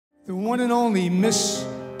the one and only Miss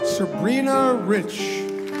Sabrena Rich.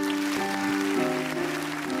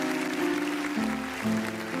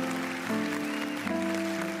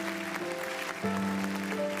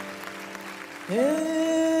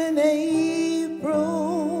 In April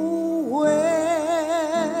weather,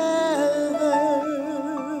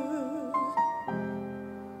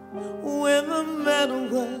 when the meadow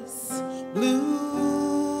was blooming,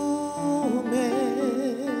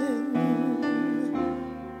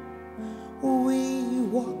 we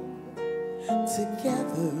walked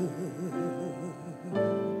together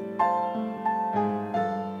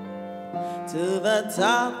to the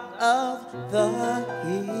top of the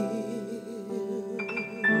hill.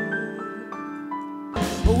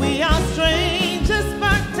 We are strangers,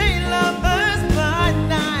 but they lovers by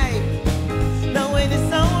night. Knowing it's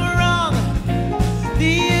so wrong,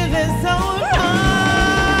 feeling so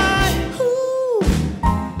right. Ooh.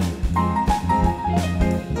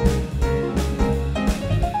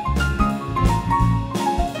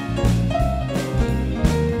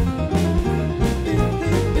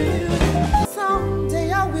 Someday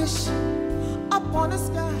I wish upon the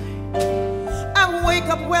sky I wake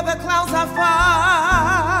up where the clouds are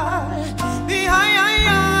far behind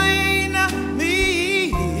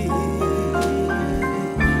me,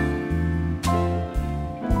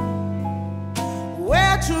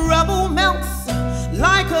 where trouble melts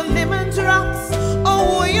like a lemon drops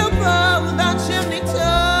away above the chimney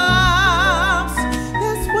tops.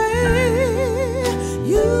 That's where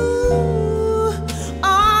you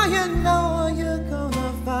are, you know you're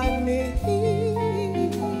gonna find me.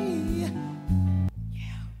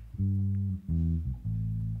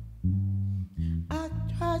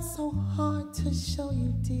 So hard to show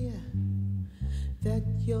you, dear, that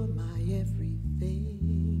you're my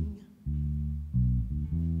everything,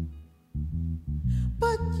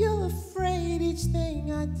 but you're afraid each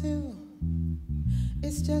thing I do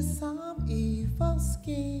is just some evil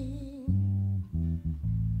scheme.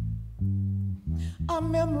 A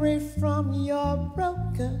memory from your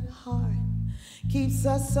broken heart keeps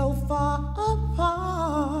us so far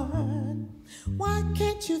apart. Why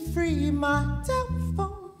can't you free my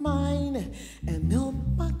doubtful mind and melt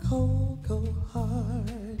my cold, cold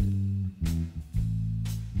heart?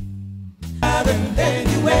 Driving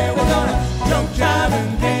anywhere we're gonna jump,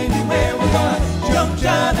 driving anywhere we're gonna jump,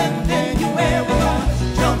 driving anywhere we're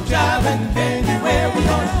gonna jump, driving anywhere we're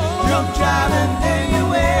gonna jump, driving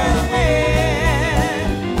anywhere.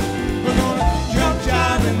 We're gonna jump,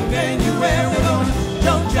 driving anywhere we're gonna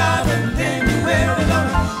jump, driving anywhere we're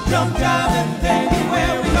gonna jump, driving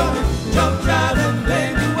anywhere we're gonna jump, driving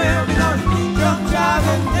anywhere we're gonna jump,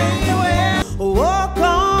 driving anywhere. Walk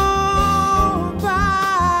on by,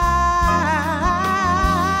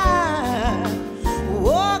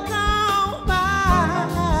 walk on by.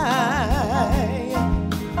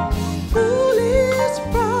 Foolish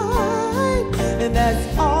pride, and that's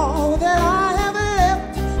all that I have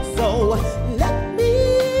left. So let me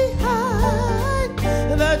hide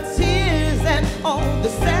the tears and all the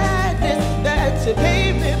sadness that you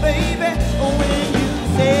gave me, baby, when you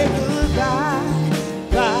said goodbye,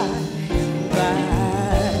 bye, bye.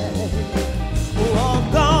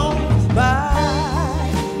 Walk on by,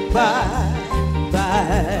 bye,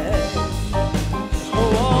 bye.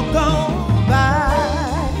 Walk on by,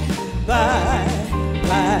 bye,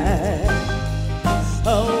 bye. Oh,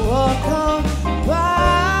 walk on by.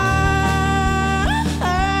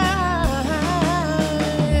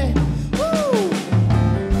 Woo.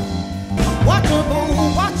 Watch her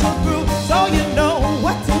move, watch her groove, so you know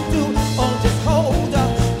what to do. Oh, just hold her,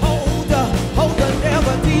 hold her, hold her,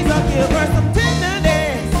 never tease her, give her some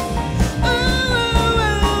tenderness. Oh,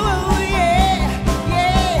 yeah,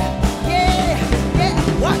 yeah, yeah, yeah.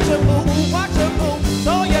 Watch her move,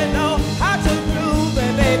 so you know how to groove,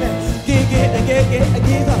 and baby, give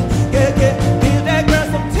that girl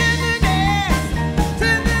some tenderness,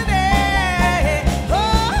 tenderness. Oh,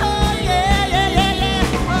 yeah, yeah, yeah, yeah.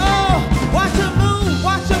 Oh, watch her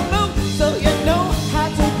move, so you know how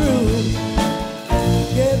to groove.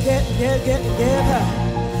 Give her, give her, give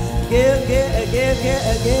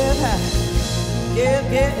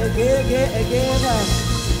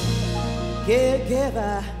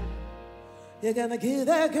her. You're gonna give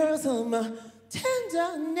that girl some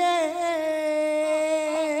tenderness.